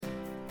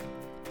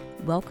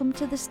Welcome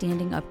to the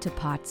Standing Up to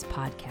POTS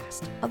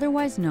podcast,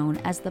 otherwise known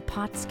as the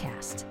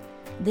POTScast.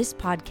 This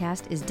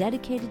podcast is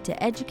dedicated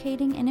to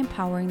educating and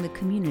empowering the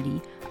community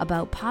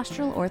about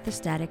postural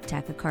orthostatic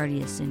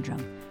tachycardia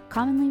syndrome,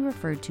 commonly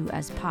referred to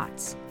as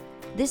POTS.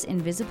 This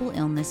invisible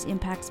illness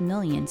impacts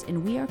millions,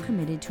 and we are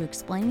committed to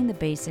explaining the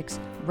basics,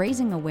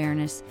 raising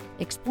awareness,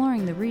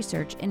 exploring the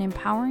research, and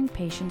empowering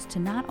patients to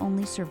not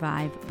only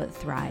survive but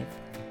thrive.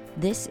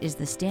 This is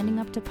the Standing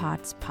Up to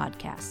POTS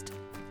podcast.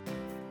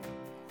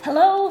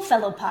 Hello,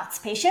 fellow POTS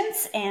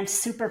patients and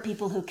super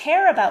people who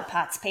care about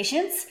POTS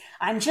patients.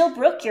 I'm Jill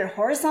Brooke, your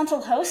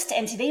horizontal host,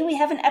 and today we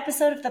have an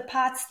episode of the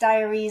POTS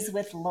Diaries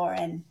with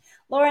Lauren.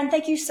 Lauren,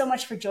 thank you so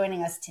much for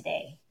joining us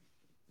today.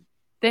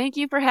 Thank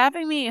you for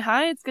having me.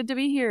 Hi, it's good to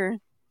be here.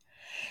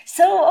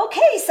 So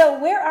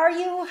where are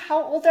you?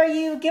 How old are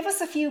you? Give us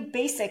a few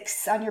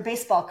basics on your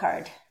baseball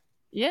card.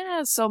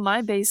 Yeah, so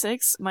my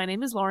basics. My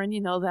name is Lauren,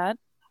 you know that.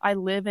 I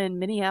live in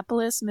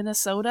Minneapolis,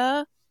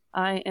 Minnesota.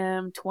 I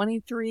am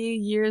 23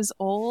 years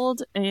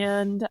old,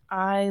 and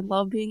I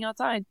love being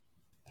outside.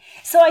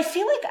 So I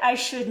feel like I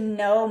should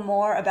know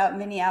more about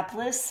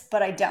Minneapolis,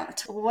 but I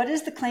don't. What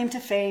is the claim to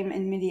fame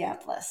in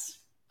Minneapolis?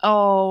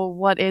 Oh,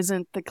 what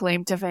isn't the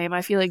claim to fame?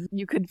 I feel like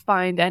you could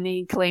find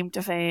any claim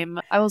to fame.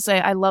 I will say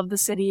I love the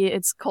city.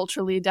 It's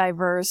culturally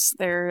diverse.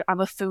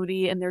 I'm a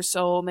foodie, and there's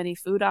so many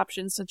food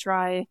options to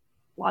try. A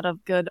lot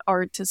of good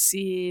art to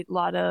see, a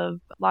lot of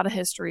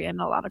history,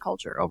 and a lot of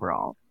culture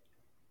overall.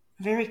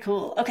 Very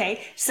cool. Okay,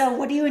 so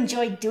what do you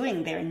enjoy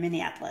doing there in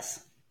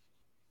Minneapolis?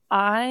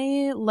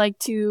 I like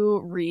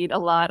to read a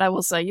lot. I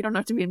will say you don't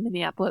have to be in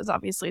Minneapolis,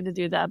 obviously, to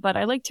do that, but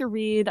I like to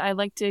read. I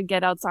like to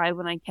get outside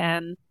when I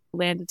can.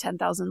 Land of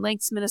 10,000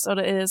 lakes,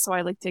 Minnesota is, so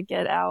I like to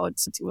get out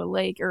to a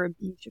lake or a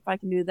beach if I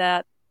can do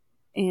that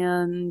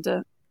and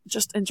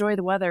just enjoy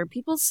the weather.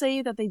 People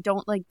say that they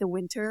don't like the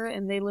winter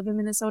and they live in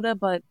Minnesota,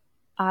 but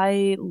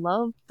I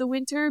love the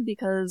winter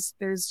because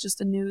there's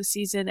just a new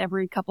season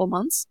every couple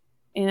months,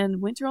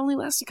 and winter only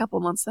lasts a couple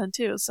months then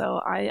too,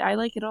 so I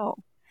like it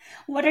all.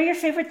 What are your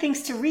favorite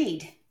things to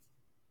read?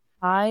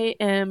 I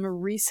am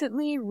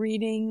recently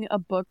reading a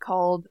book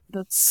called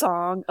The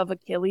Song of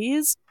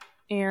Achilles,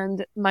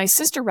 and my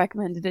sister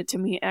recommended it to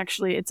me,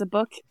 actually. It's a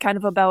book kind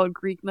of about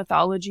Greek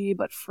mythology,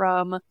 but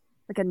from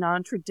like a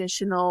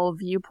non-traditional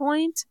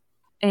viewpoint,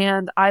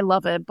 and I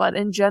love it. But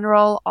in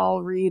general,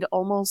 I'll read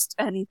almost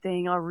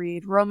anything. I'll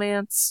read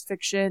romance,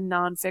 fiction,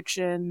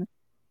 nonfiction.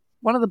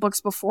 One of the books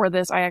before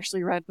this I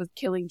actually read was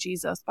Killing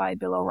Jesus by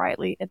Bill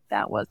O'Reilly, and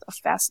that was a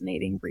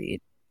fascinating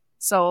read.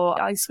 So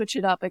I switch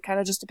it up. It kind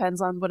of just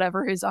depends on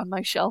whatever is on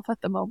my shelf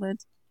at the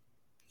moment.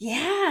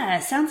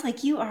 Yeah, sounds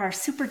like you are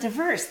super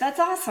diverse.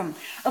 That's awesome.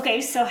 Okay,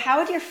 so how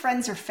would your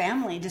friends or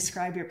family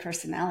describe your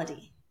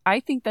personality? I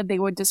think that they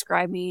would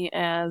describe me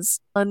as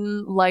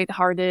fun,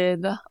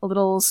 lighthearted, a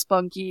little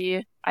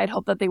spunky. I'd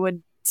hope that they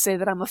would say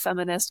that I'm a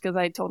feminist, because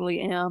I totally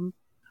am.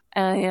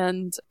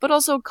 But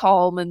also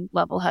calm and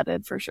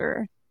level-headed for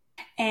sure.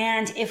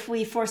 And if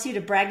we force you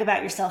to brag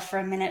about yourself for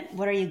a minute,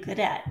 what are you good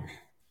at?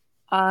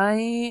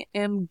 I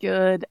am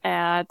good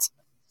at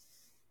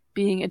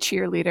being a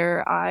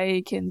cheerleader.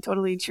 I can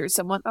totally cheer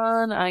someone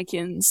on. I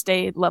can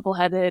stay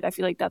level-headed. I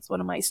feel like that's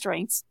one of my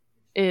strengths,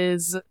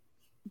 is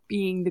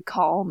being the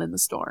calm in the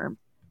storm.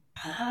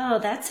 Oh,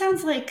 that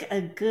sounds like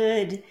a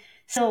good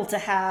skill to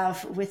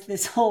have with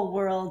this whole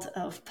world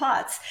of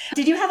POTS.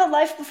 Did you have a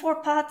life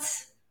before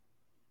POTS?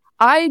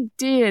 I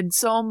did.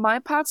 So my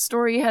POTS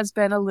story has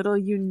been a little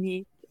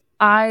unique.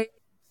 I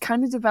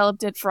kind of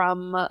developed it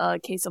from a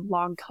case of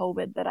long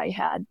COVID that I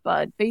had,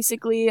 but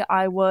basically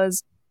I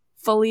was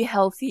fully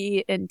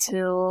healthy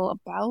until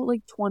about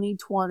like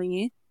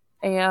 2020,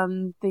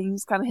 and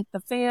things kind of hit the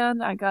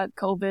fan. I got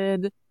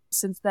COVID.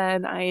 Since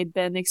then, I had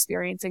been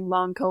experiencing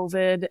long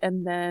COVID,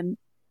 and then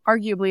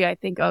arguably I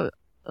think a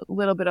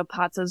little bit of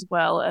POTS as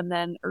well. And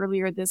then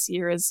earlier this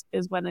year is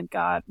when it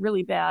got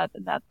really bad,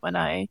 and that's when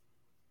I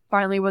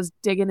finally was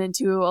digging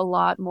into a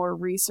lot more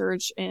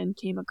research and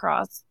came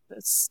across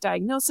this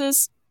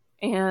diagnosis.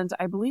 And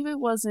I believe it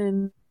was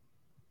in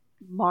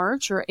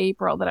March or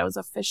April that I was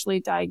officially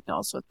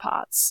diagnosed with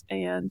POTS,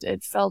 and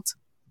it felt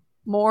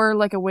more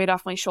like a weight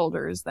off my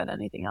shoulders than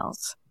anything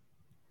else.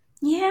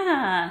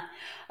 Yeah.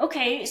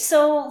 Okay,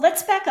 so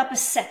let's back up a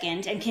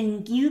second, and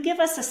can you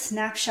give us a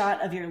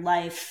snapshot of your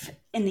life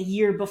in the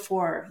year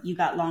before you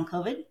got long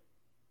COVID?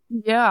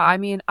 Yeah, I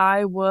mean,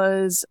 I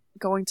was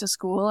going to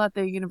school at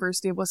the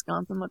University of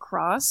Wisconsin La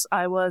Crosse.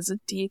 I was a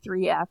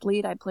D3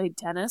 athlete. I played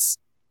tennis.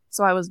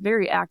 So I was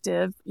very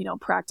active,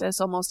 practice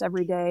almost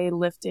every day,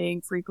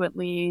 lifting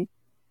frequently,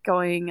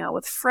 going out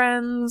with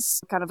friends,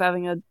 kind of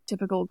having a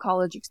typical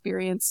college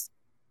experience,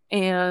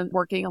 and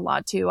working a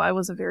lot too. I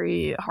was a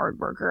very hard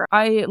worker.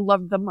 I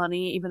loved the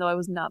money, even though I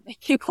was not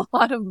making a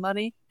lot of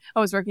money. I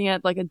was working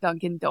at like a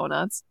Dunkin'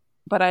 Donuts,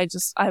 but I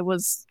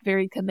was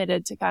very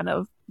committed to kind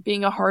of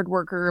being a hard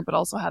worker, but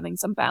also having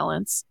some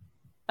balance.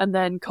 And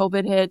then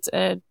COVID hit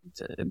and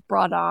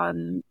brought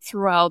on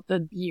throughout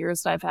the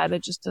years that I've had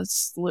it just a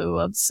slew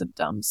of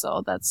symptoms.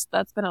 So that's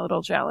been a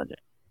little challenging.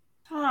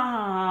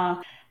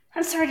 Ah,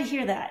 I'm sorry to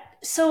hear that.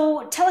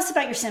 So tell us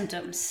about your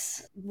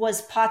symptoms.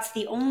 Was POTS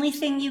the only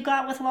thing you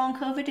got with long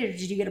COVID, or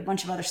did you get a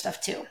bunch of other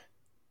stuff too?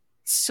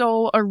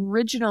 So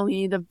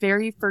originally, the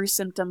very first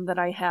symptom that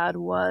I had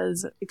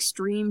was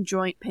extreme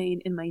joint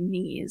pain in my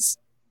knees.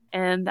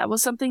 And that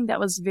was something that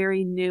was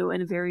very new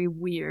and very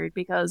weird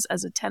because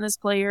as a tennis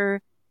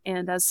player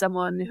and as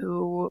someone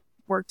who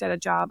worked at a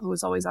job who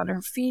was always on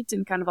her feet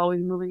and kind of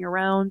always moving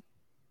around,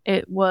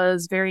 it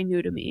was very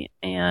new to me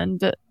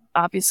and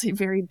obviously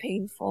very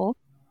painful.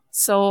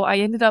 So I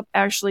ended up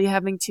actually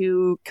having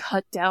to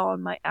cut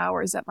down my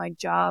hours at my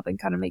job and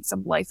kind of make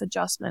some life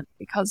adjustment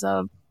because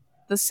of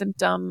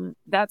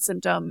that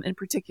symptom in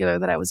particular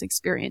that I was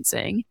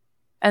experiencing.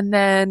 And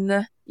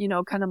then,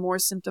 kind of more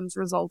symptoms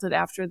resulted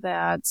after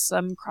that,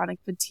 some chronic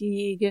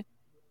fatigue,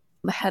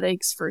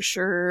 headaches for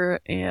sure,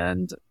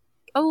 and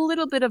a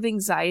little bit of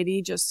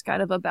anxiety just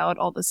kind of about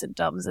all the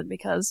symptoms and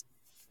because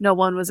no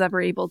one was ever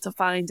able to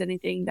find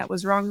anything that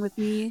was wrong with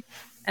me.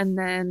 And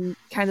then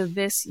kind of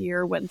this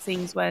year when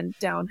things went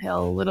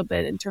downhill a little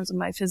bit in terms of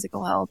my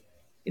physical health,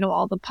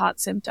 all the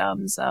POTS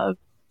symptoms of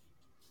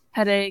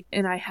headache,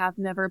 and I have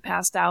never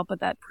passed out, but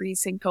that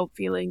pre-syncope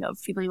feeling of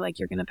feeling like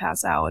you're going to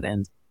pass out,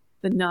 and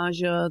the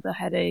nausea, the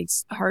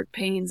headaches, heart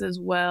pains as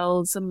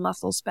well, some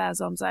muscle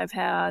spasms I've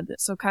had.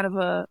 So kind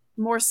of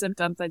more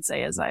symptoms, I'd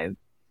say, as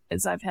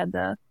I've had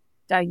the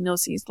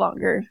diagnoses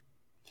longer.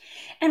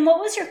 And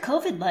what was your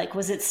COVID like?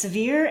 Was it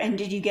severe? And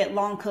did you get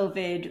long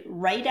COVID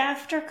right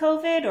after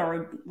COVID,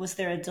 or was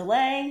there a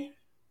delay?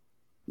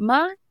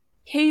 My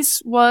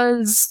case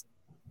was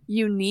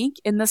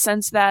unique in the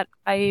sense that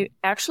I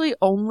actually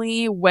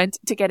only went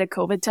to get a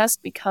COVID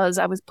test because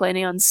I was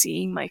planning on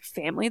seeing my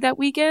family that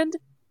weekend.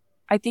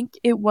 I think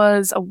it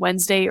was a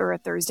Wednesday or a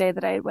Thursday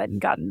that I went and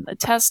gotten a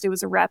test. It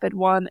was a rapid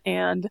one,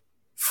 and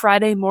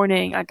Friday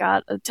morning I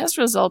got a test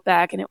result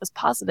back and it was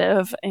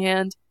positive,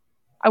 and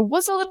I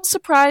was a little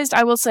surprised,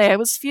 I will say. I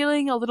was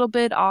feeling a little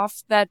bit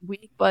off that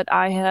week, but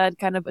I had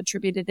kind of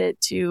attributed it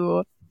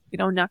to,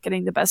 not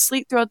getting the best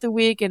sleep throughout the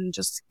week and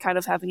just kind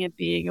of having it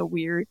being a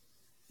weird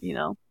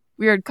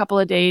couple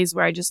of days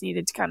where I just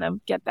needed to kind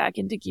of get back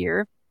into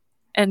gear.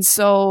 And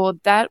so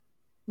that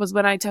was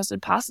when I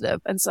tested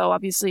positive. And so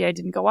obviously I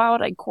didn't go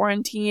out, I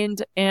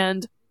quarantined,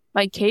 and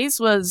my case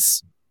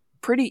was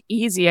pretty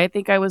easy. I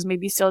think I was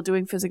maybe still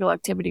doing physical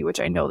activity, which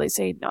I know they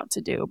say not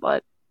to do,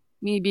 but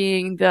me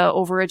being the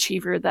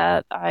overachiever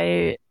that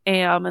I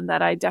am and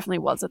that I definitely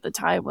was at the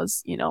time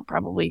was,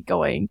 probably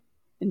going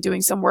and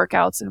doing some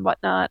workouts and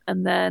whatnot.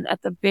 And then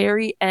at the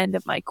very end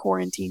of my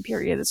quarantine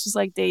period, this was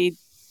like day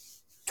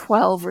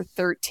 12 or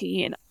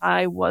 13,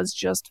 I was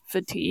just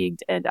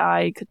fatigued and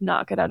I could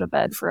not get out of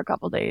bed for a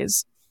couple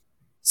days.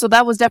 So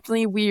that was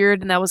definitely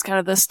weird, and that was kind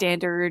of the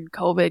standard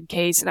COVID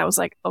case, and I was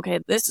like, okay,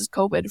 this is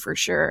COVID for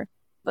sure.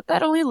 But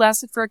that only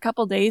lasted for a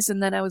couple days,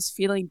 and then I was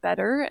feeling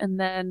better, and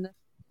then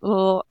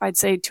I'd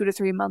say 2 to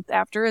 3 months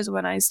after is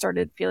when I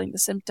started feeling the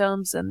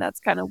symptoms, and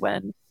that's kind of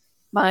when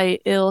my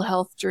ill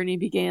health journey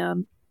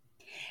began.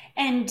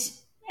 And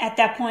at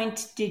that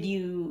point, did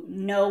you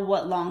know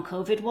what long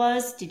COVID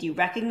was? Did you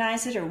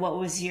recognize it, or what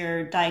was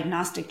your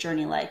diagnostic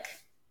journey like?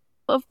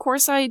 Of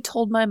course, I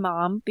told my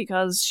mom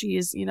because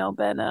she's,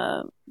 been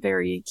a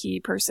very key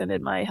person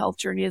in my health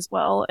journey as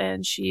well.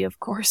 And she, of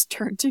course,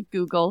 turned to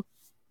Google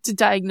to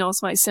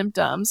diagnose my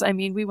symptoms. I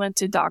mean, we went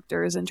to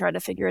doctors and tried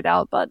to figure it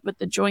out, but with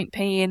the joint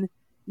pain,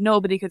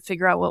 nobody could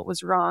figure out what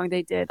was wrong.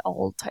 They did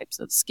all types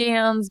of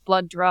scans,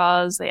 blood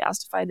draws. They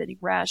asked if I had any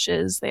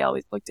rashes. They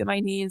always looked at my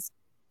knees.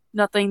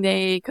 Nothing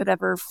they could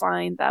ever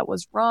find that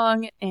was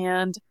wrong.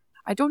 And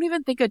I don't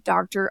even think a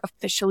doctor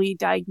officially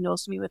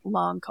diagnosed me with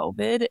long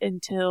COVID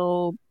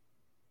until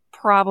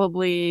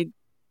probably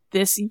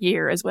this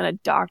year is when a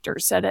doctor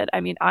said it. I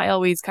mean, I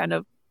always kind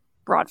of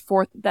brought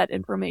forth that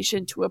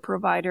information to a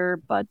provider,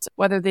 but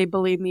whether they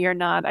believe me or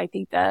not, I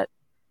think that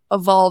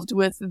evolved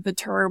with the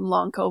term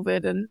long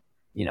COVID. And,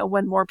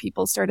 when more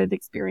people started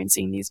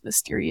experiencing these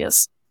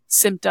mysterious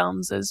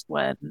symptoms is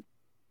when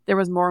there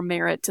was more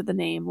merit to the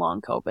name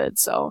long COVID.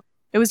 So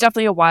it was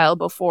definitely a while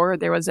before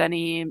there was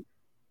any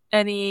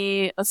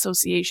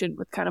association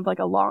with kind of like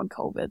a long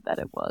COVID that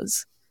it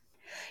was.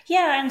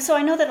 Yeah, and so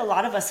I know that a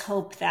lot of us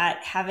hope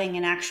that having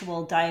an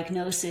actual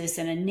diagnosis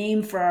and a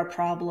name for our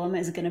problem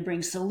is going to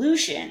bring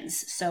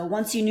solutions. So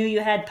once you knew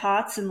you had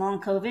POTS and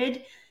long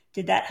COVID,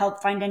 did that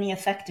help find any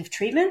effective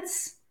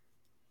treatments?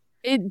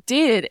 It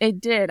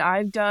did.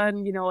 I've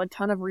done, a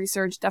ton of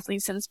research, definitely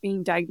since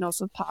being diagnosed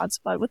with POTS,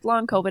 but with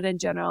long COVID in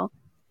general,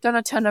 done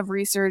a ton of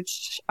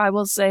research. I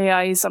will say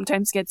I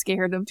sometimes get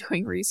scared of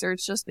doing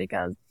research just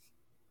because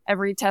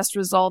every test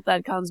result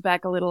that comes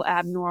back a little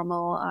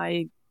abnormal,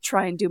 I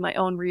try and do my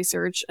own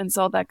research. And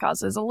so that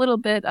causes a little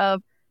bit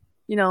of,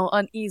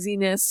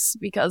 uneasiness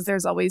because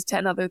there's always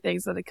 10 other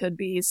things that it could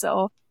be.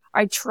 So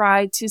I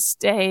try to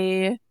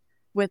stay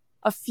with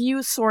a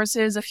few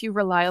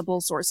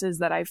reliable sources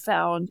that I've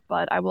found.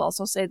 But I will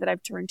also say that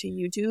I've turned to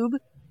YouTube,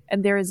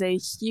 and there is a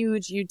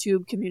huge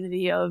YouTube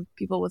community of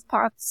people with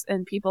POTS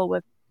and people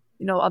with,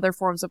 other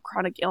forms of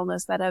chronic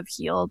illness that have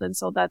healed. And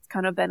so that's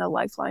kind of been a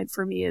lifeline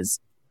for me, is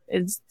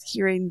is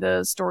hearing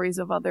the stories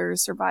of other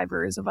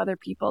survivors, of other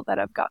people that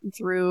have gotten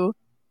through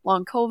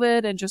long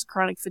COVID and just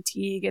chronic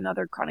fatigue and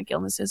other chronic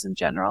illnesses in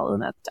general.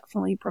 And that's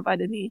definitely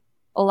provided me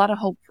a lot of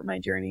hope for my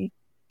journey.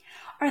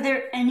 Are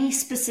there any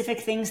specific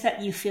things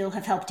that you feel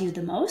have helped you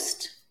the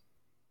most?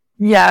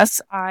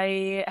 Yes,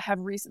 I have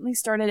recently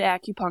started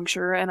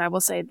acupuncture, and I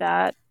will say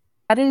that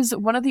is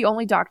one of the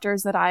only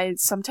doctors that I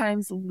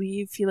sometimes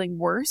leave feeling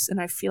worse,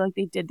 and I feel like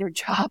they did their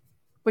job,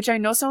 which I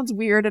know sounds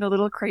weird and a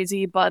little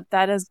crazy, but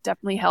that has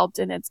definitely helped,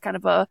 and it's kind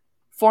of a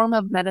form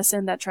of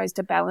medicine that tries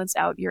to balance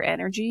out your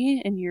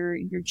energy and your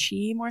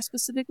chi more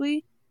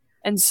specifically.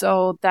 And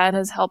so that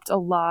has helped a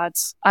lot.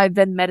 I've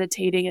been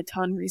meditating a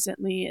ton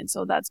recently, and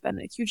so that's been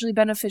hugely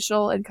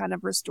beneficial in kind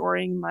of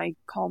restoring my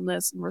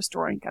calmness and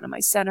restoring kind of my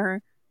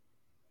center.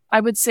 I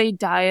would say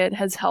diet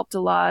has helped a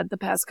lot. The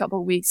past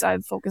couple of weeks,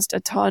 I've focused a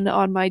ton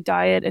on my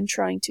diet and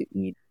trying to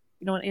eat,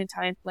 an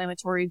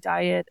anti-inflammatory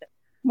diet,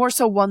 more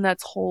so one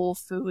that's whole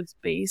foods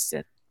based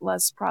and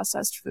less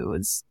processed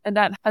foods. And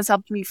that has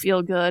helped me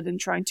feel good and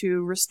trying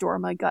to restore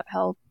my gut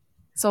health.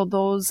 So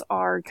those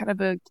are kind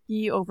of a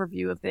key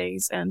overview of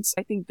things. And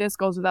I think this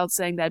goes without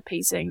saying that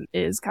pacing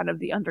is kind of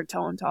the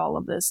undertone to all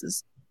of this,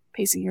 is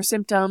pacing your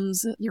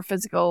symptoms, your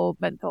physical,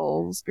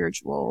 mental,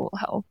 spiritual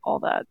health, all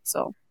that.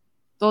 So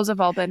those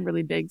have all been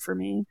really big for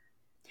me.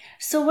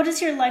 So what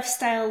does your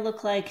lifestyle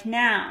look like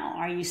now?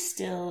 Are you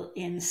still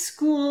in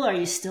school? Are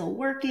you still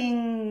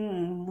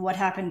working? What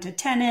happened to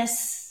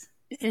tennis?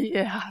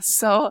 Yeah,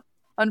 so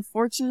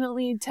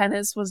unfortunately,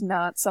 tennis was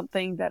not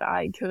something that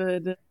I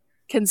could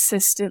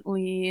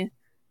consistently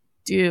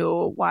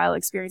do while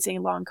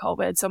experiencing long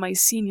COVID. So my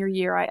senior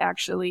year, I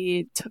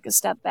actually took a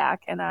step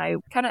back and I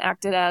kind of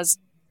acted as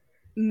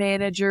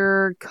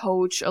manager,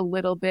 coach a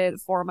little bit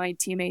for my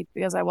teammates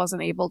because I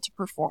wasn't able to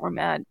perform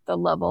at the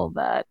level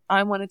that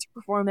I wanted to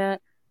perform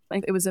at.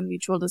 Like, it was a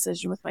mutual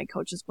decision with my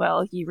coach as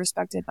well. He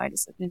respected my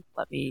decision to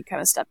let me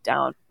kind of step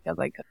down because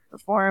I couldn't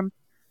perform.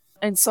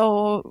 And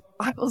so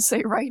I will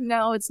say right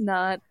now, it's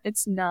not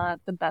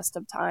the best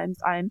of times.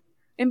 I'm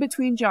in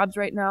between jobs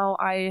right now.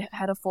 I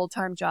had a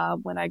full-time job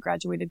when I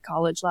graduated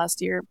college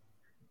last year,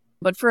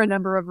 but for a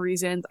number of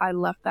reasons, I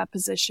left that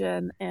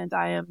position and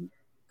I am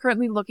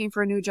currently looking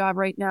for a new job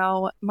right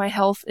now. My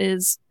health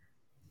is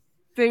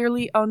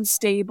fairly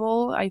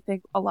unstable. I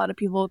think a lot of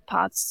people with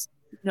POTS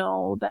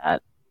know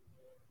that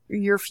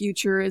your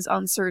future is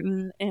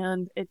uncertain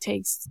and it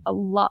takes a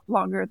lot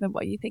longer than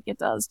what you think it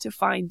does to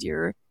find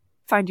your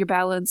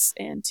balance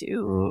and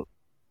to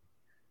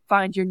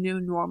find your new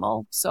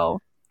normal. So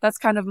that's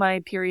kind of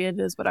my period,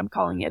 is what I'm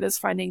calling it, is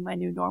finding my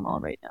new normal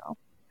right now.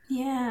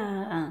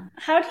 Yeah.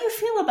 How do you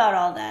feel about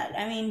all that?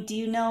 I mean, do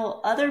you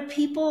know other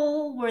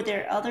people? Were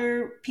there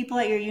other people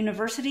at your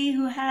university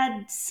who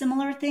had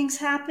similar things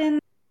happen?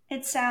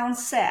 It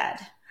sounds sad.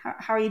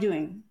 How are you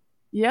doing?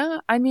 Yeah,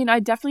 I mean,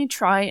 I definitely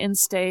try and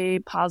stay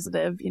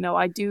positive.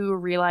 I do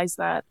realize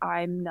that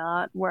I'm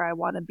not where I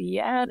want to be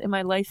at in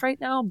my life right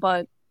now,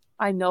 but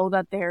I know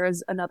that there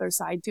is another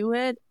side to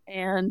it,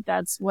 and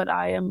that's what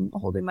I am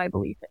holding my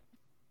belief in.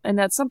 And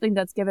that's something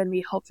that's given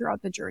me hope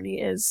throughout the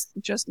journey, is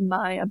just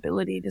my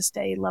ability to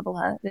stay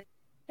level-headed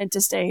and to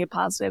stay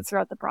positive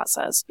throughout the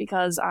process,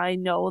 because I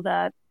know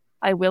that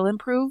I will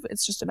improve.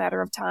 It's just a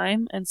matter of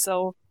time. And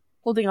so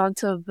holding on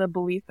to the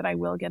belief that I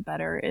will get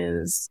better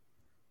is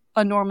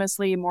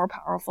enormously more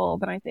powerful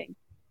than I think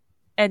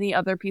any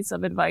other piece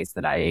of advice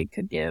that I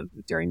could give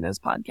during this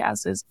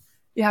podcast. Is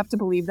you have to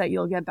believe that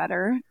you'll get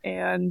better.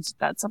 And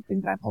that's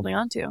something that I'm holding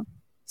on to.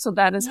 So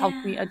that has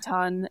helped me a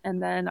ton.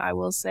 And then I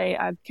will say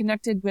I've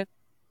connected with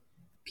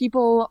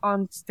people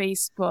on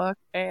Facebook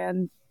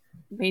and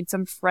made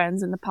some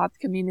friends in the POTS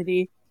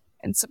community.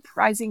 And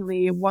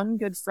surprisingly, one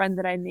good friend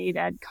that I made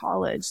at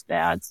college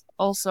that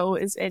also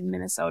is in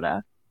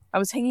Minnesota, I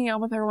was hanging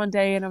out with her one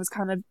day and I was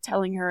kind of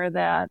telling her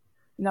that,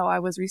 I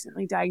was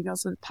recently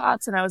diagnosed with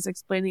POTS, and I was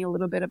explaining a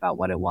little bit about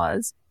what it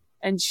was.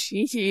 And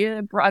she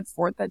brought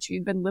forth that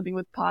she'd been living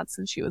with POTS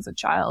since she was a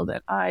child.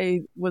 And I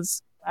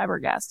was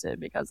flabbergasted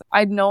because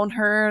I'd known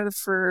her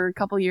for a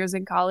couple years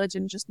in college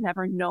and just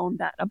never known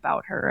that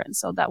about her. And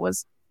so that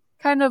was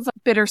kind of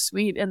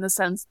bittersweet in the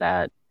sense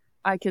that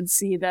I could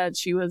see that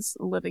she was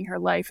living her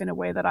life in a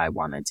way that I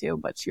wanted to,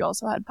 but she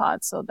also had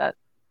POTS. So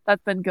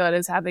that's been good,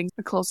 is having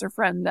a closer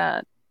friend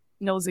that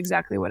knows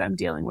exactly what I'm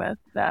dealing with,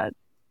 that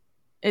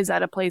is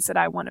at a place that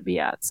I want to be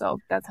at. So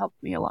that's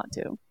helped me a lot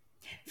too.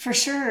 For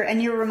sure.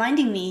 And you're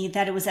reminding me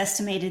that it was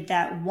estimated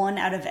that 1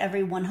 out of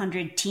every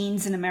 100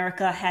 teens in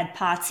America had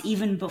POTS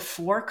even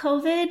before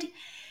COVID.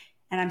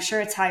 And I'm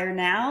sure it's higher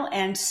now.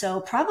 And so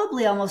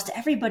probably almost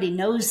everybody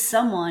knows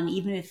someone,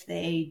 even if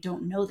they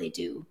don't know they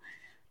do.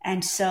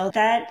 And so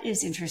that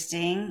is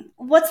interesting.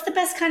 What's the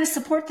best kind of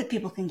support that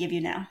people can give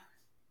you now?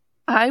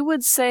 I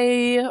would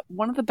say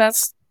one of the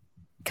best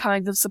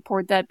kinds of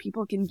support that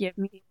people can give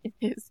me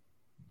is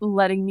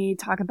letting me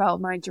talk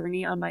about my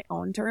journey on my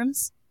own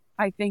terms.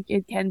 I think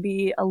it can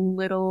be a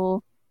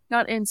little,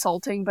 not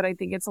insulting, but I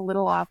think it's a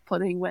little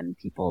off-putting when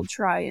people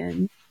try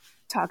and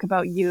talk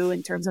about you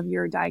in terms of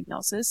your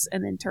diagnosis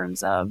and in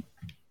terms of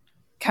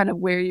kind of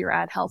where you're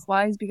at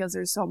health-wise, because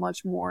there's so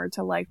much more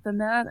to life than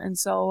that. And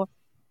so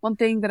one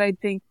thing that I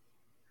think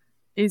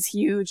is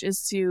huge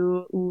is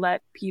to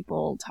let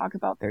people talk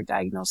about their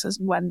diagnosis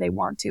when they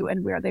want to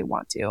and where they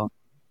want to.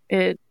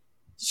 It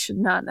should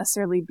not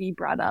necessarily be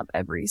brought up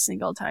every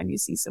single time you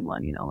see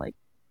someone, like,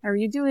 how are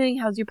you doing?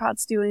 How's your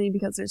POTS doing?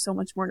 Because there's so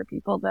much more to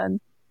people than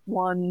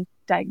one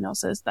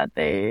diagnosis that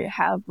they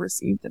have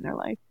received in their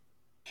life.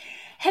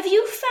 Have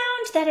you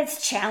found that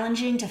it's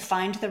challenging to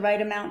find the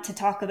right amount to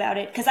talk about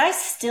it? Because I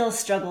still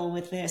struggle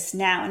with this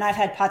now, and I've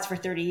had POTS for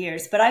 30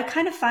 years, but I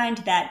kind of find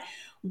that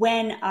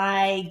when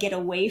I get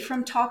away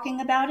from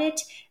talking about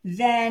it,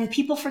 then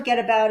people forget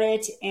about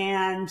it,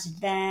 and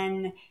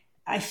then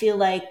I feel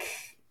like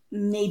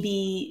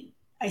maybe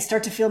I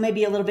start to feel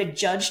maybe a little bit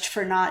judged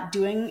for not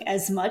doing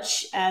as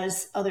much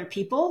as other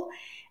people.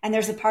 And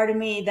there's a part of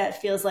me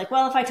that feels like,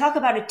 well, if I talk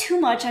about it too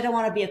much, I don't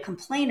want to be a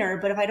complainer.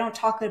 But if I don't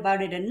talk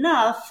about it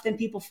enough, then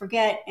people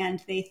forget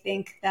and they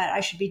think that I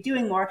should be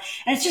doing more.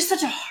 And it's just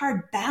such a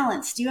hard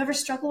balance. Do you ever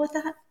struggle with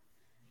that?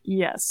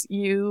 Yes,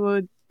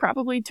 you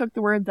probably took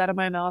the words out of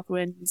my mouth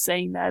when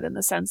saying that, in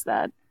the sense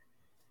that,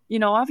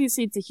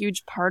 obviously it's a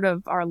huge part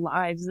of our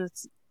lives,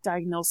 this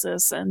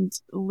diagnosis, and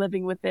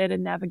living with it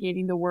and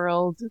navigating the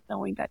world,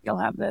 knowing that you'll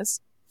have this.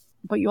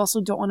 But you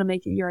also don't want to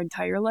make it your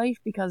entire life,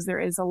 because there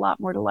is a lot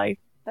more to life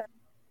than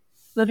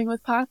living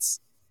with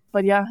POTS.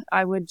 But yeah,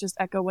 I would just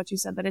echo what you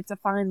said, that it's a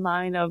fine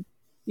line of,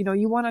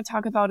 you want to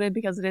talk about it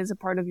because it is a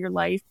part of your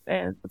life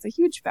and it's a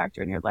huge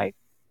factor in your life.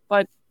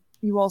 But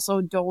you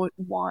also don't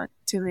want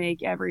to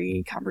make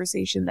every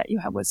conversation that you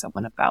have with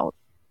someone about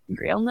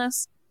your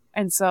illness.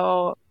 And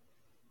so,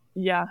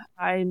 yeah,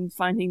 I'm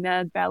finding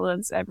that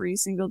balance every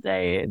single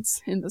day.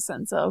 It's in the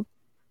sense of,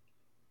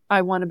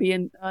 I want to be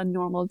a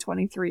normal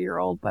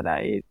 23-year-old, but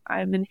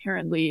I'm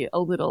inherently a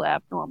little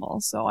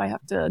abnormal, so I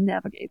have to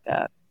navigate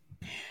that.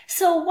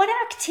 So what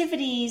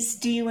activities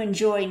do you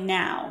enjoy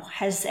now?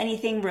 Has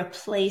anything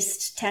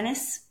replaced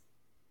tennis?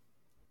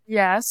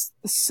 Yes,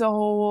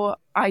 so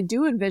I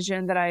do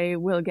envision that I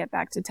will get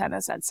back to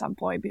tennis at some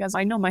point, because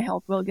I know my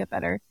health will get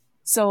better.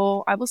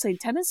 So I will say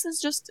tennis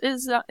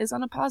is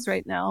on a pause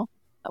right now.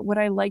 What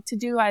I like to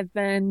do, I've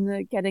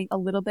been getting a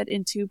little bit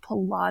into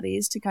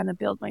Pilates to kind of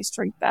build my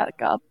strength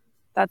back up.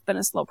 That's been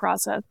a slow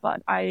process,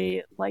 but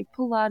I like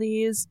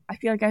Pilates. I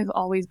feel like I've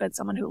always been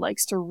someone who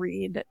likes to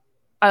read.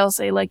 I'll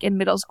say, like, in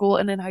middle school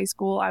and in high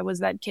school, I was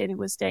that kid who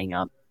was staying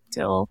up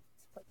till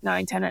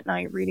 9, 10 at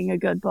night reading a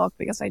good book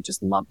because I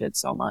just loved it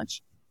so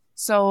much.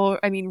 So,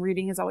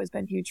 reading has always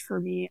been huge for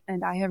me,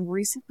 and I have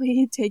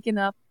recently taken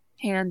up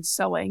hand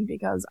sewing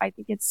because I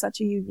think it's such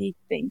a unique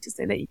thing to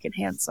say that you can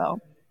hand sew.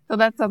 So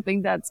that's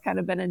something that's kind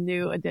of been a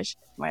new addition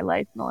to my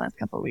life in the last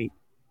couple of weeks.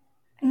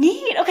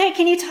 Neat. Okay,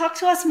 can you talk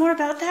to us more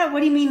about that?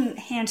 What do you mean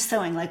hand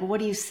sewing? Like, what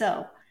do you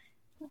sew?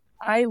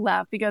 I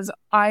laugh because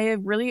I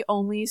have really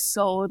only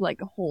sewed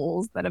like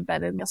holes that have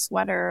been in a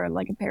sweater,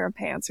 like a pair of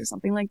pants or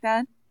something like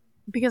that,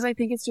 because I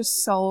think it's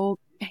just so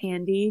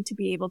handy to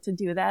be able to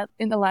do that.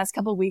 In the last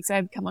couple of weeks,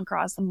 I've come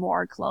across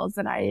more clothes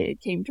than I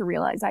came to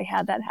realize I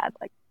had that had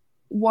like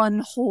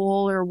one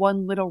hole or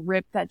one little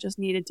rip that just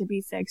needed to be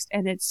fixed.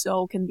 And it's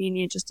so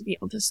convenient just to be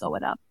able to sew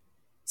it up.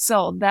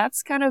 So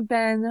that's kind of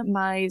been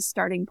my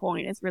starting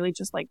point. It's really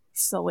just like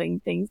sewing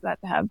things that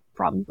have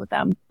problems with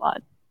them.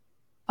 But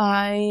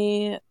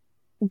I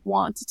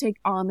want to take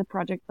on the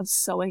project of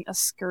sewing a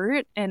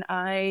skirt, and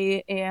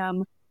I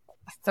am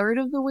a third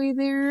of the way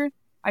there.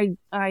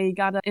 I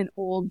got an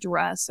old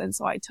dress, and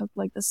so I took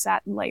like the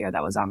satin layer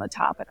that was on the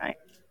top, and I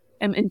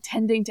am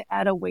intending to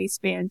add a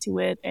waistband to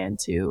it and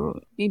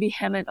to maybe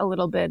hem it a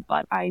little bit,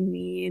 but I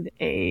need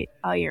a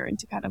iron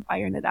to kind of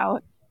iron it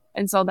out.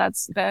 And so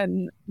that's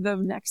then the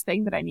next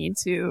thing that I need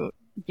to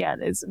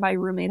get is my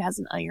roommate has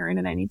an iron,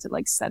 and I need to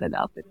like set it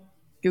up and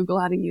Google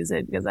how to use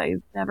it because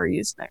I've never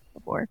used it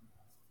before.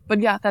 But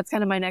yeah, that's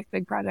kind of my next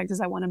big project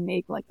is I want to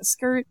make like a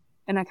skirt,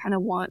 and I kind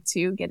of want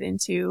to get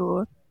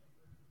into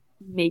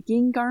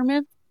making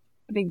garments.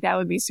 I think that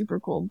would be super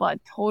cool, but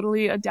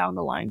totally a down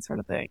the line sort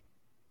of thing.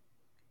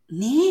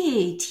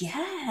 Neat.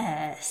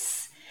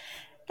 Yes.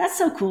 That's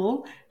so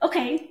cool.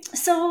 Okay.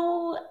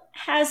 So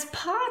has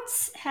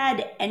POTS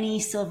had any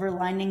silver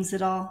linings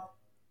at all?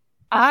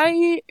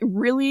 I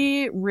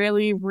really,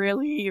 really,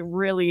 really,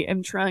 really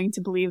am trying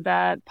to believe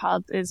that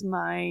POTS is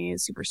my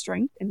super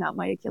strength and not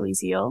my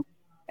Achilles heel,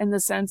 in the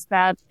sense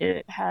that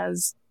it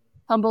has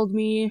humbled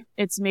me.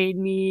 It's made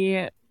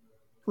me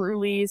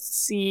truly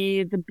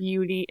see the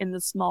beauty in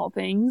the small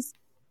things.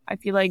 I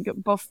feel like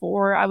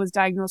before I was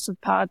diagnosed with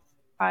POTS,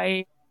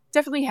 I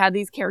definitely had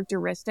these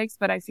characteristics,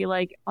 but I feel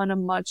like on a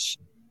much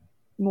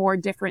more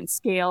different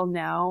scale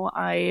now,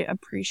 I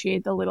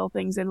appreciate the little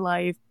things in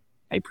life.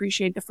 I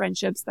appreciate the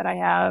friendships that I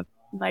have,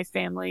 my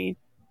family,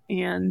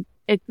 and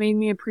it made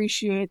me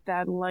appreciate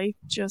that life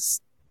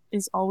just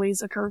is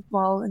always a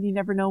curveball and you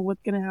never know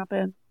what's going to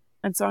happen.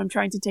 And so I'm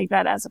trying to take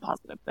that as a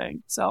positive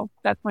thing. So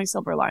that's my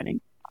silver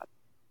lining.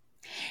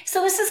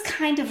 So this is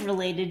kind of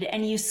related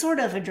and you sort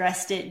of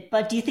addressed it,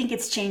 but do you think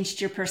it's changed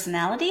your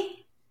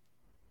personality?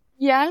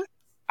 Yeah,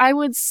 I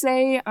would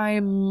say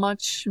I'm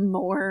much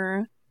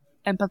more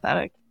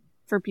empathetic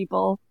for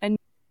people. And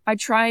I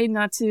try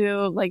not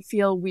to like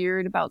feel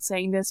weird about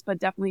saying this, but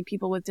definitely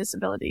people with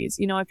disabilities.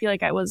 You know, I feel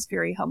like I was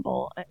very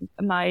humble.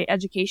 My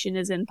education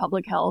is in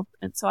public health.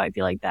 And so I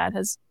feel like that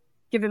has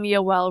given me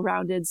a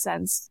well-rounded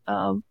sense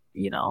of,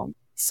 you know,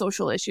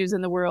 social issues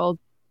in the world.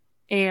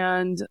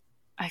 And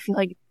I feel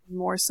like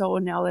more so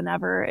now than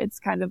ever, it's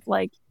kind of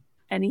like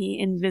any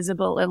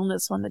invisible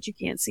illness, one that you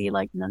can't see,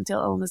 like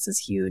mental illness is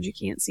huge. You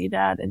can't see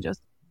that. And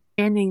just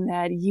ending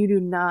that you do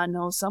not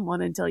know someone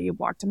until you've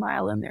walked a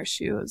mile in their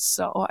shoes.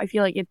 So I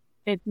feel like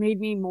it made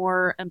me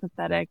more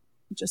empathetic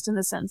just in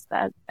the sense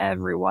that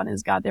everyone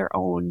has got their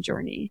own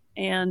journey.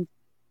 And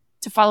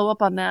to follow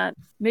up on that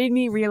made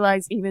me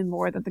realize even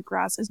more that the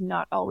grass is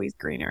not always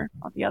greener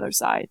on the other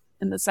side,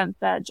 in the sense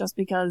that just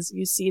because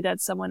you see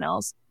that someone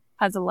else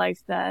has a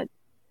life that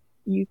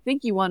you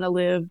think you want to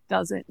live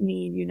doesn't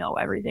mean you know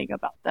everything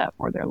about them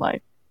or their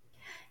life.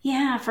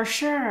 Yeah, for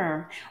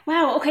sure.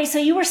 Wow. Okay. So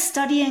you were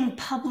studying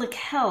public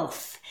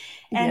health.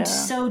 And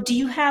so do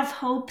you have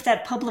hope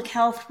that public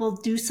health will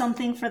do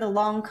something for the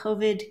long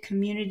COVID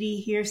community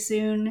here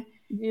soon?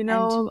 You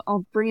know,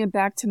 I'll bring it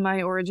back to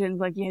my origins.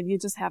 Like, yeah, you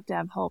just have to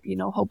have hope, you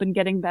know, hope in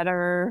getting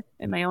better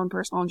in my own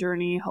personal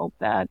journey, hope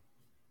that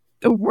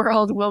the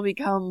world will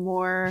become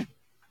more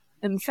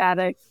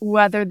emphatic.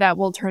 Whether that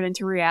will turn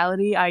into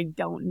reality, I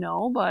don't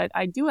know, but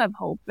I do have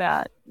hope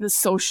that the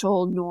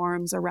social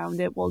norms around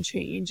it will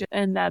change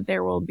and that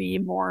there will be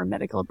more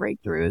medical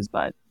breakthroughs.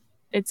 But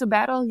it's a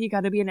battle. You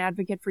got to be an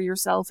advocate for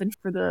yourself and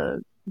for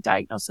the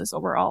diagnosis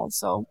overall.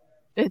 So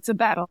it's a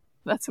battle.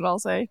 That's what I'll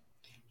say.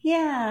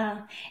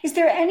 Yeah. Is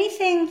there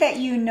anything that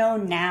you know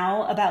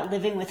now about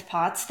living with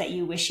POTS that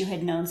you wish you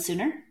had known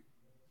sooner?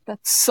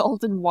 That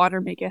salt and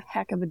water make a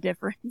heck of a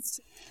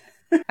difference.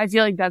 I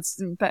feel like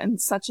that's been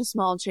such a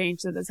small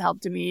change that has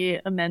helped me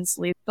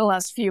immensely the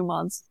last few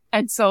months.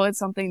 And so it's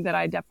something that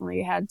I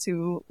definitely had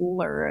to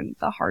learn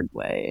the hard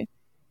way.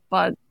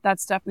 But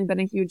that's definitely been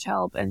a huge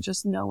help. And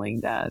just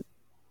knowing that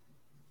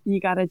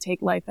you got to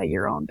take life at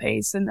your own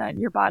pace and that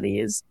your body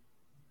is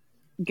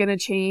going to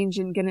change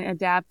and going to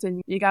adapt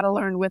and you got to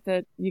learn with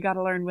it.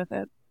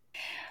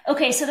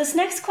 Okay, so this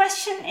next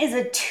question is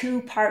a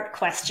two-part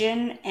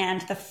question.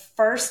 And the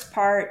first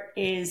part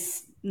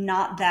is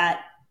not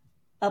that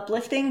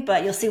uplifting,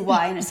 but you'll see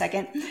why in a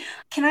second.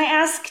 Can I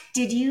ask,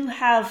 did you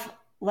have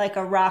like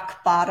a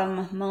rock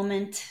bottom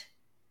moment?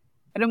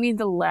 I don't mean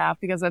to laugh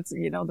because that's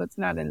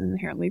not an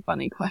inherently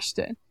funny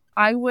question.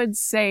 I would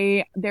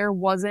say there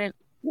wasn't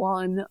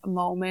one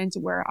moment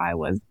where I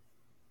was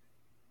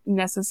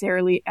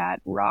necessarily at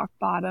rock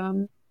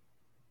bottom.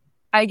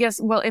 I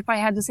guess, well, if I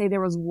had to say there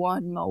was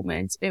one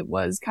moment, it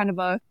was kind of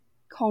a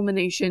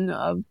culmination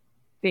of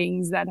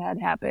things that had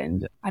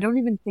happened. I don't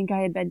even think I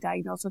had been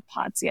diagnosed with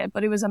POTS yet,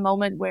 but it was a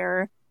moment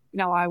where, you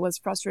know, I was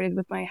frustrated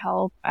with my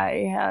health.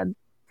 I had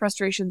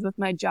frustrations with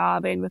my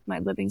job and with my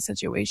living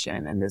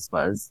situation. And this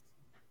was,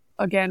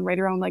 again, right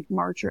around like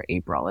March or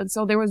April. And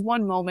so there was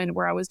one moment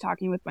where I was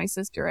talking with my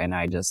sister and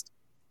I just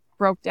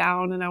broke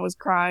down and I was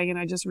crying and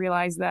I just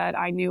realized that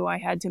I knew I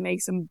had to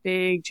make some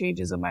big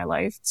changes in my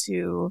life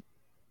to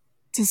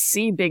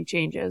see big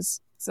changes.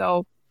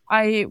 So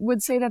I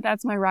would say that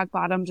that's my rock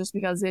bottom just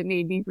because it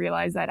made me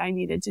realize that I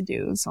needed to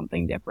do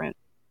something different.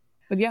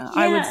 But yeah,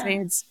 I would say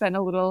it's been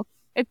a little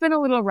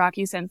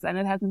rocky since then.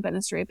 It hasn't been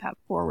a straight path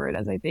forward,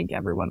 as I think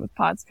everyone with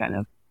POTS kind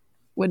of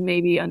would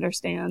maybe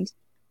understand.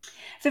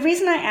 The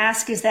reason I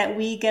ask is that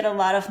we get a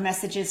lot of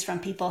messages from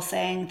people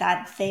saying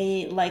that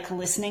they like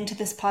listening to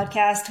this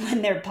podcast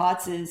when their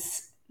POTS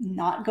is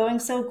not going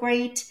so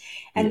great.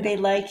 And they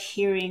like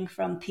hearing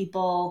from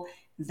people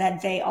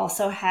that they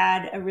also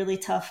had a really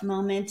tough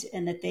moment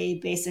and that they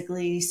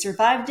basically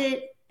survived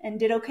it and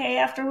did okay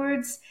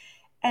afterwards.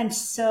 And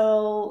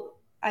so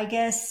I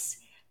guess,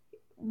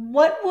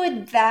 what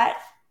would that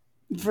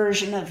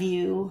version of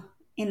you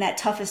in that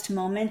toughest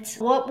moment,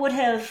 what would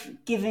have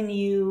given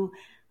you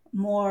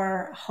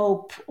more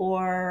hope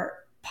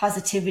or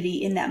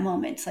positivity in that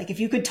moment? Like if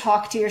you could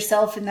talk to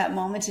yourself in that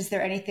moment, is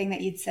there anything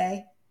that you'd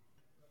say?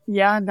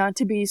 Yeah, not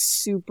to be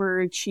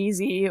super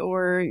cheesy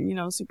or, you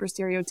know, super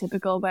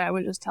stereotypical, but I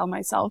would just tell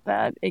myself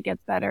that it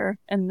gets better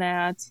and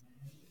that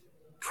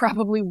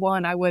probably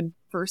I would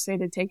first say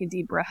to take a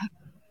deep breath.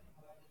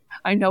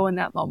 I know in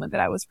that moment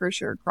that I was for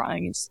sure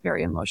crying and just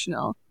very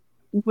emotional,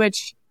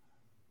 which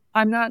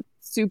I'm not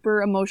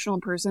super emotional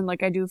person.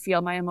 Like I do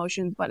feel my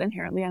emotions, but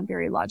inherently I'm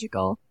very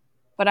logical.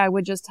 But I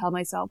would just tell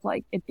myself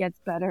like, it gets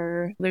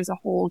better. There's a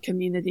whole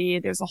community.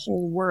 There's a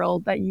whole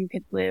world that you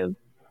could live.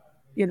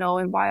 You know,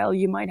 and while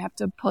you might have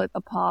to put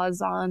a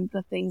pause on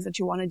the things that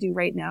you want to do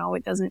right now,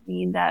 it doesn't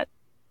mean that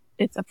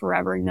it's a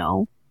forever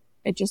no.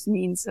 It just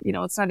means, you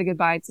know, it's not a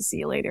goodbye, it's a see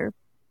you later.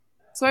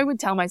 So I would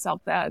tell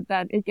myself that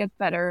it gets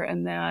better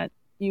and that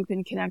you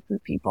can connect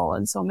with people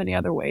in so many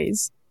other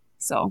ways.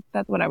 So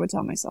that's what I would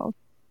tell myself.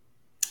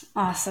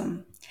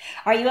 Awesome.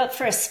 Are you up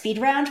for a speed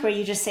round where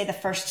you just say the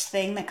first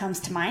thing that comes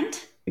to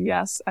mind?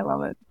 Yes, I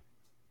love it.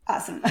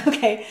 Awesome.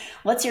 Okay.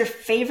 What's your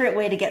favorite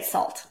way to get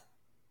salt?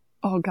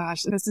 Oh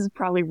gosh, this is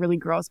probably really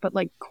gross, but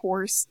like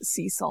coarse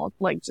sea salt,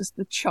 like just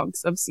the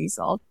chunks of sea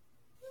salt.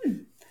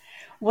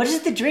 What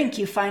is the drink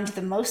you find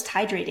the most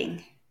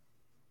hydrating?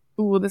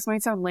 Ooh, this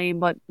might sound lame,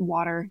 but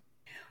water.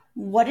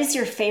 What is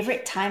your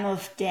favorite time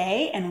of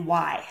day and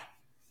why?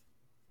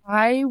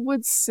 I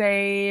would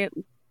say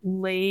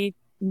late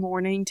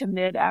morning to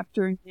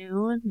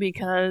mid-afternoon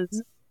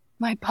because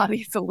my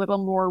body's a little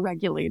more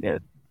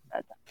regulated.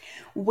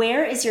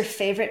 Where is your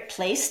favorite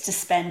place to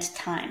spend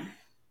time?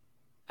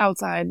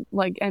 Outside,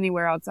 like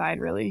anywhere outside,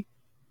 really.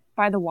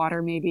 By the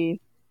water, maybe.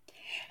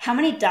 How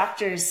many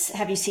doctors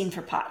have you seen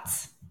for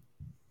POTS?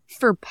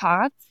 For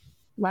POTS,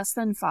 less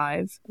than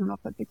 5. I don't know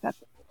if I think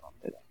that's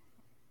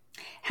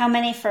How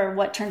many for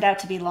what turned out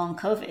to be long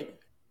COVID?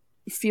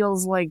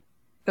 feels like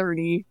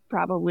 30,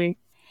 probably.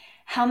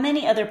 How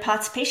many other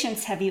POTS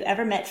patients have you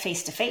ever met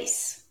face to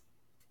face?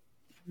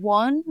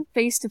 1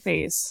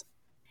 face-to-face.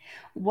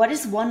 What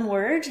is one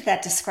word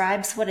that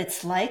describes what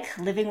it's like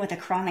living with a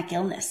chronic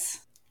illness?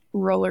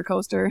 Roller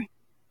coaster.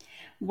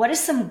 What is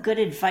some good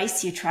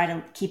advice you try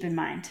to keep in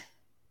mind?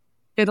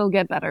 It'll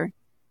get better.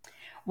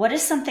 What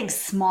is something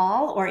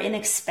small or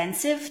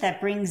inexpensive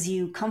that brings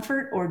you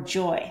comfort or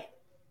joy?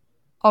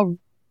 A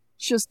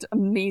just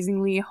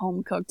amazingly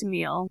home-cooked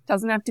meal.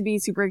 Doesn't have to be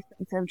super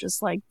expensive,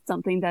 just like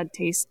something that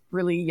tastes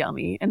really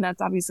yummy. And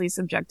that's obviously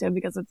subjective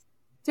because it's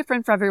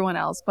different for everyone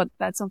else, but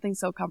that's something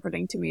so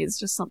comforting to me. It's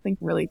just something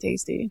really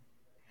tasty.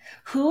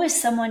 Who is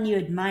someone you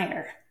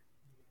admire?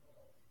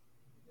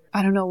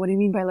 I don't know. What do you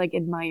mean by like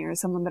admire?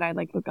 Someone that I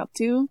like look up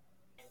to?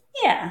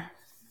 Yeah.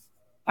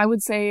 I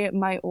would say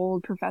my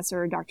old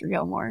professor, Dr.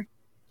 Gilmore.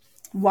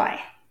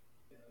 Why?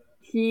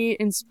 He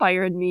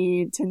inspired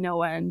me to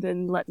no end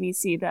and let me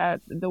see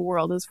that the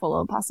world is full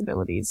of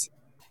possibilities.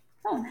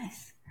 Oh,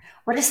 nice.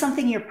 What is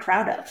something you're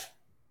proud of?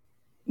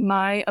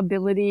 My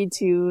ability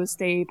to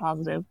stay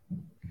positive.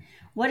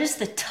 What is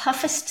the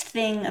toughest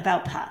thing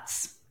about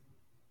POTS?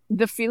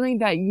 The feeling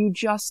that you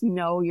just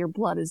know your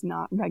blood is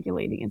not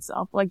regulating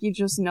itself. Like you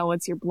just know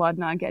it's your blood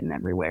not getting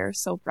everywhere.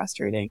 So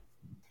frustrating.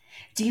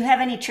 Do you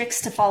have any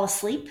tricks to fall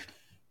asleep?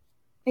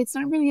 It's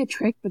not really a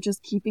trick, but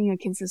just keeping a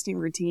consistent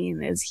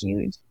routine is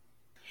huge.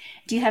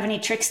 Do you have any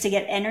tricks to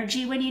get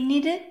energy when you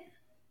need it?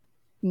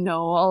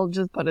 No, I'll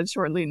just put it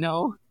shortly,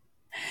 no.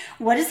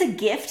 What is a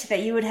gift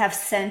that you would have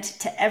sent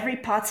to every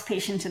POTS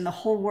patient in the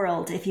whole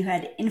world if you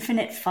had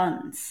infinite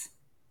funds?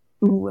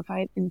 Ooh, if I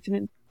had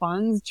infinite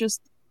funds,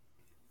 just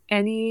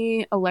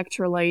any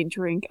electrolyte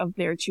drink of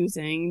their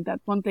choosing.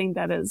 That's one thing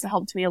that has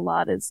helped me a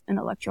lot is an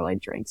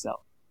electrolyte drink. So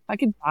if I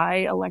could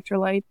buy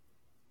electrolyte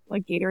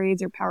like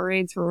Gatorades or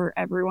Powerades for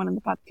everyone in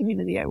the POTS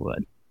community, I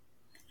would.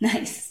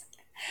 Nice.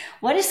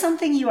 What is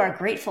something you are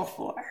grateful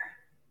for?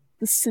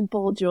 The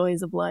simple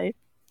joys of life.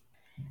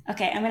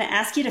 Okay, I'm going to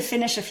ask you to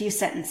finish a few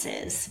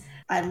sentences.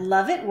 I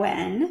love it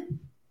when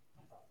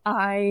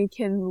I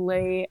can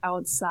lay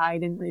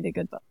outside and read a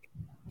good book.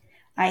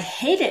 I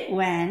hate it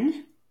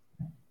when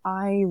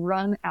I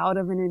run out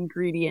of an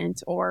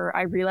ingredient or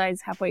I realize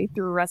halfway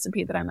through a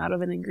recipe that I'm out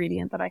of an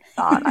ingredient that I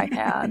thought I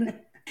had.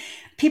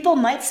 People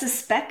might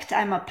suspect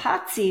I'm a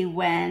potsy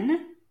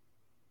when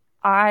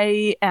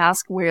I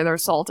ask where their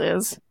salt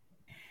is.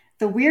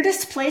 The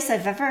weirdest place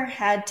I've ever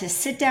had to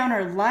sit down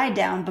or lie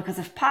down because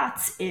of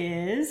POTS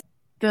is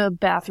the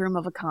bathroom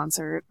of a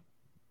concert.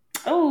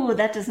 Oh,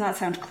 that does not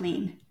sound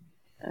clean.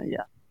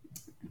 Yeah.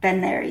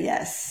 Been there,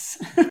 yes.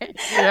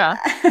 Yeah.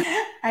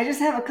 I just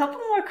have a couple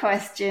more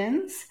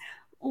questions.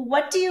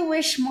 What do you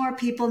wish more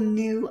people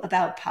knew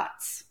about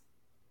POTS?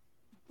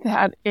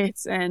 That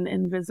it's an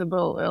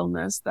invisible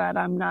illness, that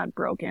I'm not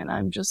broken.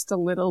 I'm just a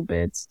little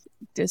bit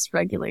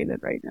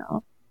dysregulated right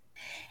now.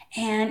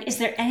 And is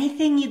there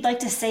anything you'd like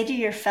to say to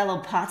your fellow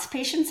POTS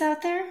patients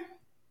out there?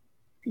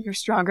 You're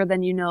stronger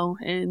than you know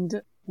and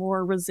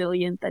more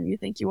resilient than you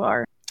think you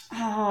are.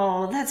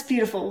 Oh, that's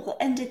beautiful. We'll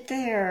end it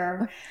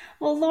there.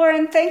 Well,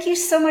 Lauren, thank you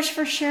so much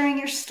for sharing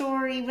your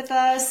story with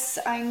us.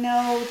 I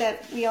know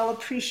that we all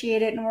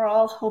appreciate it and we're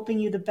all hoping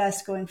you the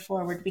best going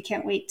forward. We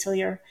can't wait till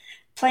you're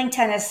playing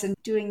tennis and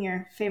doing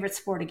your favorite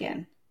sport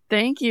again.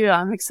 Thank you.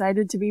 I'm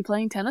excited to be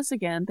playing tennis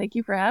again. Thank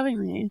you for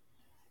having me.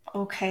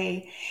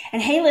 Okay.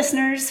 And hey,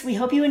 listeners, we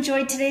hope you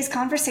enjoyed today's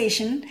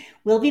conversation.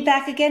 We'll be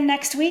back again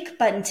next week,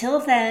 but until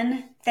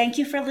then, thank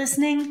you for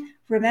listening.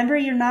 Remember,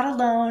 you're not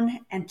alone,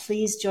 and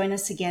please join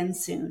us again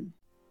soon.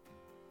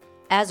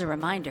 As a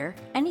reminder,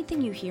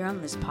 anything you hear on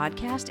this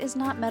podcast is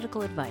not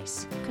medical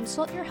advice.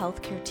 Consult your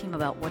healthcare team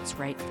about what's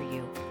right for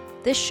you.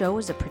 This show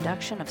is a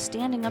production of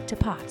Standing Up to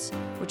POTS,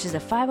 which is a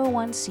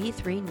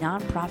 501c3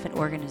 nonprofit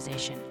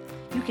organization.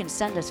 You can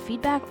send us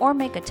feedback or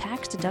make a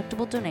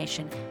tax-deductible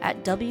donation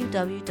at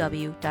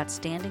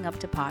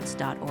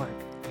www.standinguptopots.org.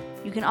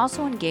 You can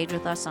also engage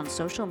with us on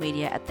social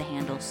media at the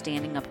handle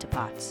Standing Up to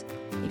POTS.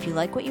 If you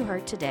like what you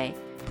heard today,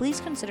 please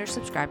consider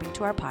subscribing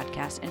to our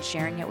podcast and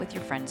sharing it with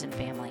your friends and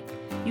family.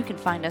 You can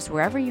find us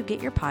wherever you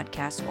get your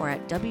podcasts or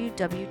at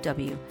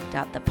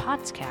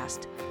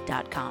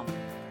www.thepotscast.com.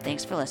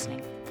 Thanks for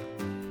listening.